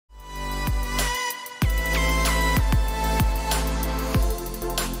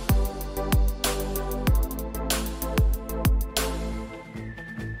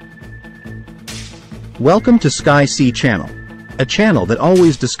Welcome to Sky Sea Channel, a channel that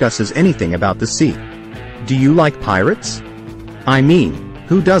always discusses anything about the sea. Do you like pirates? I mean,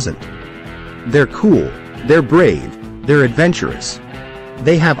 who doesn't? They're cool, they're brave, they're adventurous.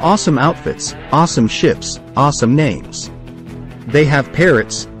 They have awesome outfits, awesome ships, awesome names. They have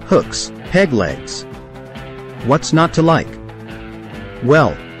parrots, hooks, peg legs. What's not to like?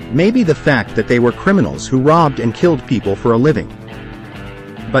 Well, maybe the fact that they were criminals who robbed and killed people for a living.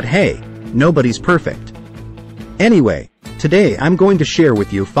 But hey, nobody's perfect. Anyway, today I'm going to share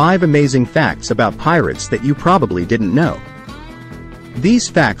with you 5 amazing facts about pirates that you probably didn't know. These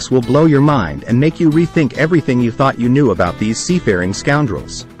facts will blow your mind and make you rethink everything you thought you knew about these seafaring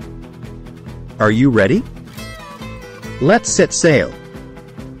scoundrels. Are you ready? Let's set sail.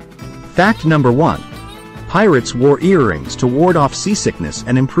 Fact number 1. Pirates wore earrings to ward off seasickness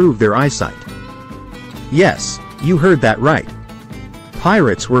and improve their eyesight. Yes, you heard that right.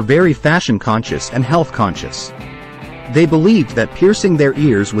 Pirates were very fashion conscious and health conscious. They believed that piercing their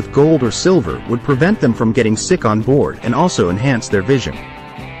ears with gold or silver would prevent them from getting sick on board and also enhance their vision.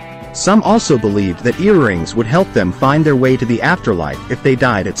 Some also believed that earrings would help them find their way to the afterlife if they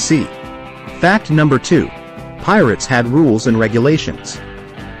died at sea. Fact number 2. Pirates had rules and regulations.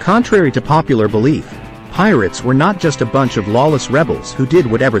 Contrary to popular belief, pirates were not just a bunch of lawless rebels who did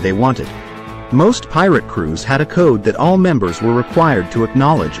whatever they wanted. Most pirate crews had a code that all members were required to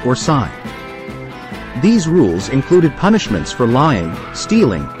acknowledge or sign. These rules included punishments for lying,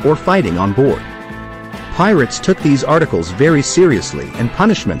 stealing, or fighting on board. Pirates took these articles very seriously and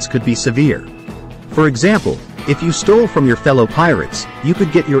punishments could be severe. For example, if you stole from your fellow pirates, you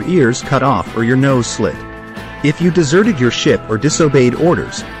could get your ears cut off or your nose slit. If you deserted your ship or disobeyed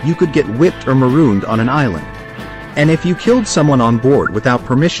orders, you could get whipped or marooned on an island. And if you killed someone on board without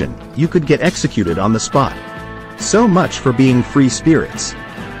permission, you could get executed on the spot. So much for being free spirits.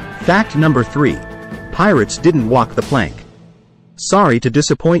 Fact number 3. Pirates didn't walk the plank. Sorry to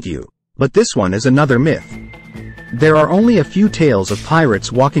disappoint you, but this one is another myth. There are only a few tales of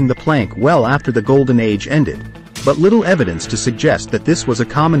pirates walking the plank well after the Golden Age ended, but little evidence to suggest that this was a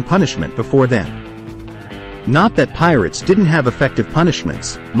common punishment before then. Not that pirates didn't have effective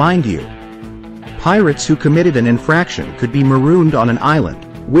punishments, mind you. Pirates who committed an infraction could be marooned on an island,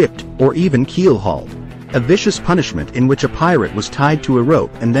 whipped, or even keel-hauled, a vicious punishment in which a pirate was tied to a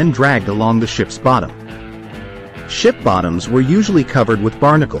rope and then dragged along the ship's bottom. Ship bottoms were usually covered with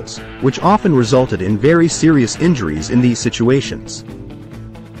barnacles, which often resulted in very serious injuries in these situations.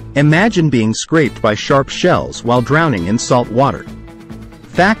 Imagine being scraped by sharp shells while drowning in salt water.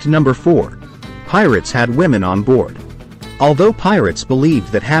 Fact number 4. Pirates had women on board. Although pirates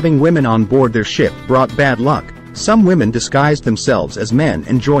believed that having women on board their ship brought bad luck, some women disguised themselves as men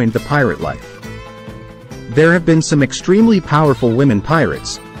and joined the pirate life. There have been some extremely powerful women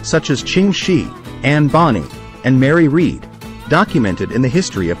pirates, such as Ching Shi, Anne Bonny, and Mary Read, documented in the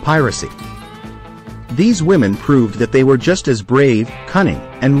history of piracy. These women proved that they were just as brave, cunning,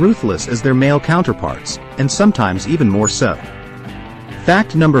 and ruthless as their male counterparts, and sometimes even more so.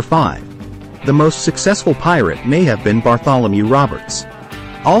 Fact number 5. The most successful pirate may have been Bartholomew Roberts.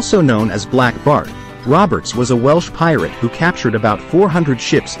 Also known as Black Bart, Roberts was a Welsh pirate who captured about 400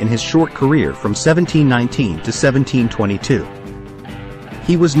 ships in his short career from 1719 to 1722.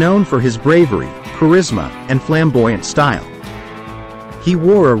 He was known for his bravery, charisma, and flamboyant style. He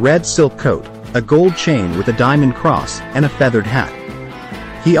wore a red silk coat, a gold chain with a diamond cross, and a feathered hat.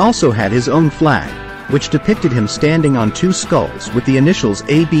 He also had his own flag, which depicted him standing on 2 skulls with the initials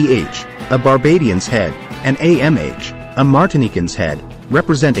ABH, a Barbadian's head, and AMH, a Martinican's head,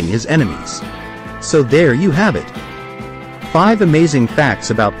 representing his enemies. So there you have it. 5 amazing facts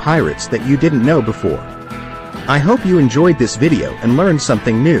about pirates that you didn't know before. I hope you enjoyed this video and learned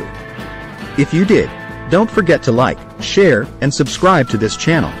something new. If you did, don't forget to like, share, and subscribe to this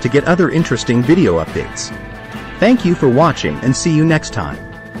channel to get other interesting video updates. Thank you for watching and see you next time.